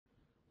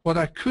What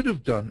I could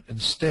have done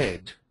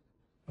instead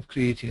of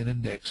creating an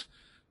index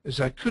is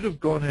I could have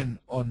gone in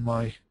on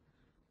my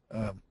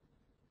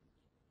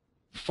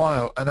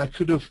file and I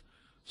could have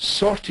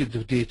sorted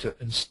the data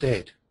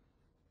instead.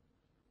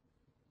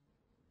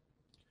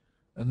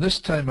 And this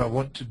time I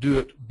want to do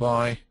it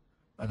by,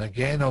 and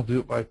again I'll do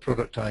it by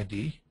product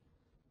ID,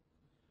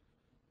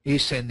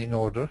 ascending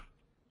order.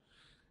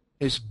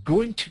 Is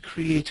going to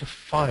create a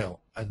file,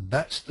 and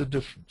that's the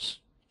difference.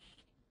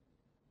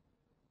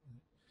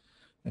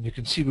 And you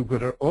can see we've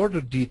got our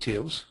ordered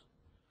details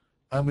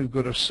and we've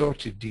got our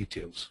sorted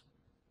details.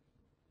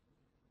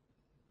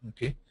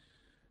 Okay,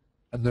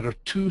 and there are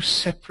two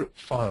separate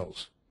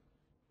files.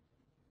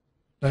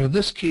 Now in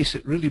this case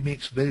it really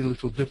makes very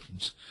little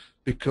difference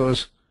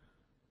because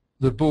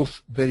they're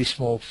both very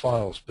small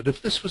files. But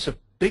if this was a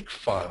big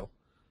file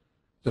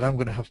that I'm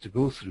going to have to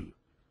go through,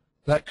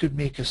 that could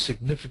make a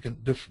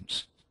significant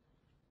difference.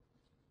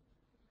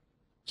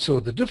 So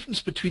the difference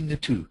between the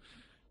two,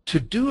 to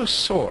do a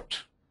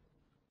sort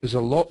is a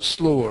lot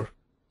slower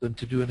than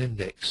to do an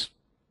index.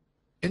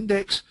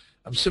 Index,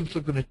 I'm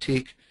simply going to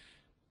take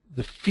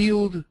the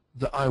field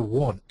that I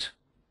want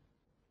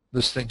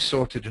this thing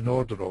sorted in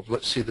order of,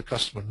 let's say the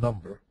customer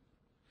number,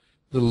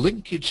 the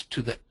linkage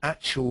to the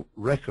actual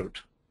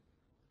record,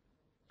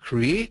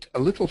 create a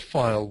little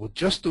file with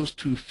just those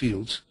two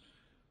fields,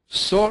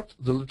 sort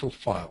the little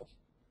file,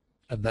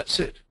 and that's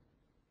it.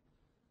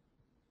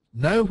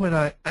 Now when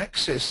I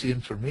access the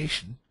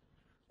information,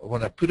 or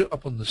when I put it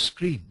up on the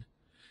screen,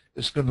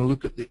 it's going to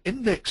look at the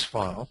index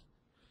file.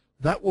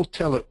 That will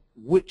tell it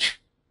which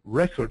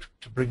record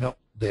to bring up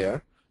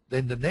there,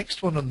 then the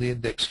next one on the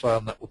index file,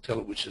 and that will tell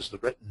it which is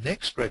the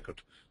next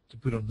record to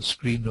put on the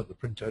screen or the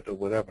printout or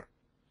whatever.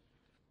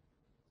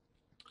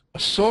 A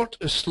sort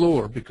is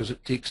slower because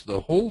it takes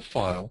the whole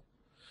file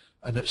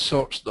and it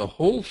sorts the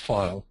whole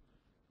file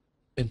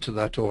into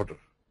that order.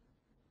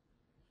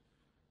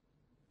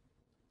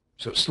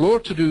 So it's slower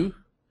to do.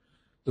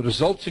 The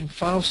resulting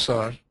file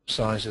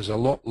size is a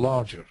lot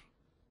larger.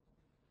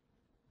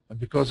 And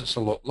because it's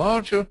a lot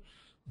larger,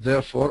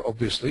 therefore,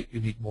 obviously,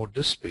 you need more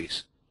disk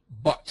space.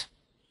 But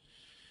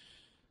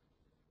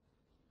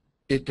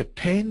it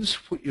depends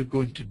what you're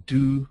going to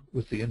do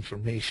with the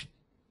information.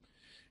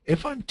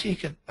 If I'm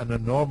taking an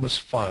enormous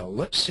file,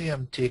 let's say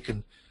I'm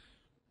taking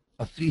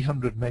a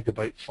 300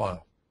 megabyte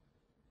file,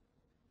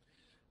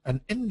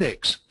 an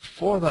index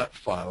for that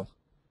file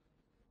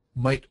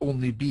might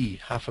only be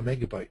half a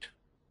megabyte.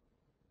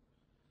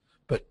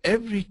 But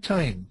every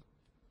time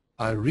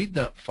I read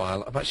that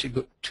file, I've actually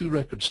got two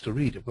records to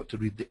read. I've got to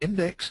read the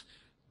index,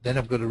 then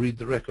I've got to read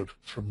the record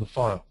from the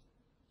file.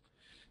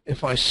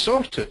 If I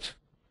sort it,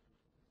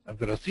 I've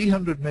got a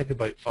 300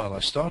 megabyte file I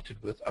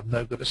started with, I've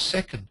now got a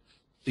second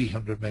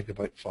 300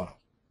 megabyte file,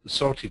 the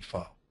sorted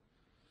file.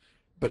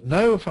 But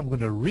now if I'm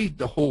going to read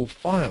the whole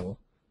file,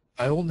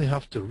 I only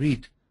have to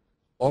read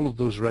all of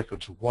those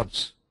records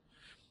once.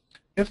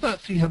 If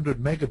that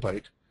 300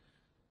 megabyte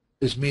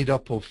is made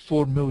up of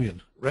 4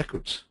 million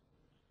records,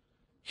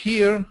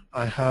 here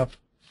I have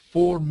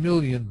 4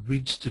 million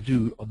reads to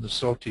do on the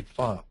sorted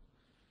file.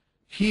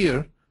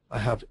 Here I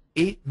have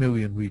 8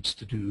 million reads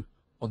to do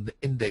on the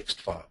indexed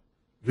file.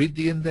 Read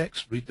the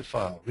index, read the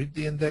file. Read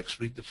the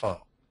index, read the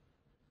file.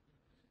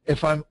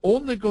 If I'm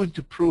only going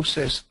to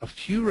process a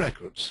few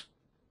records,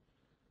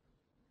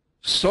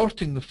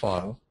 sorting the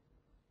file,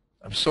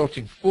 I'm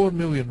sorting 4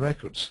 million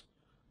records,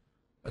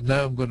 and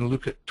now I'm going to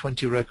look at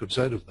 20 records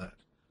out of that.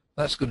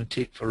 That's going to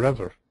take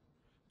forever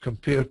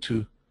compared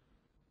to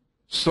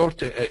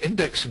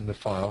indexing the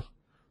file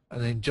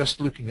and then just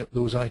looking at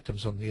those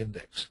items on the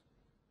index.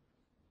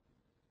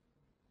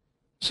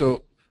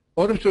 So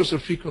auditors are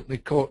frequently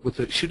caught with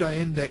it, should I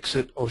index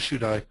it or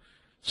should I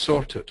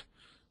sort it?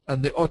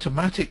 And the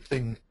automatic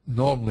thing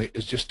normally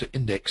is just to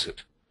index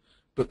it.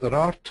 But there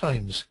are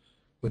times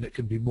when it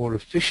can be more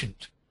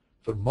efficient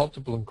for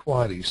multiple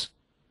inquiries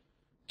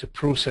to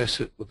process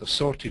it with a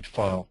sorted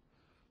file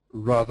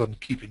rather than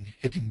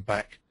hitting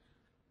back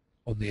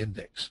on the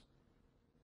index.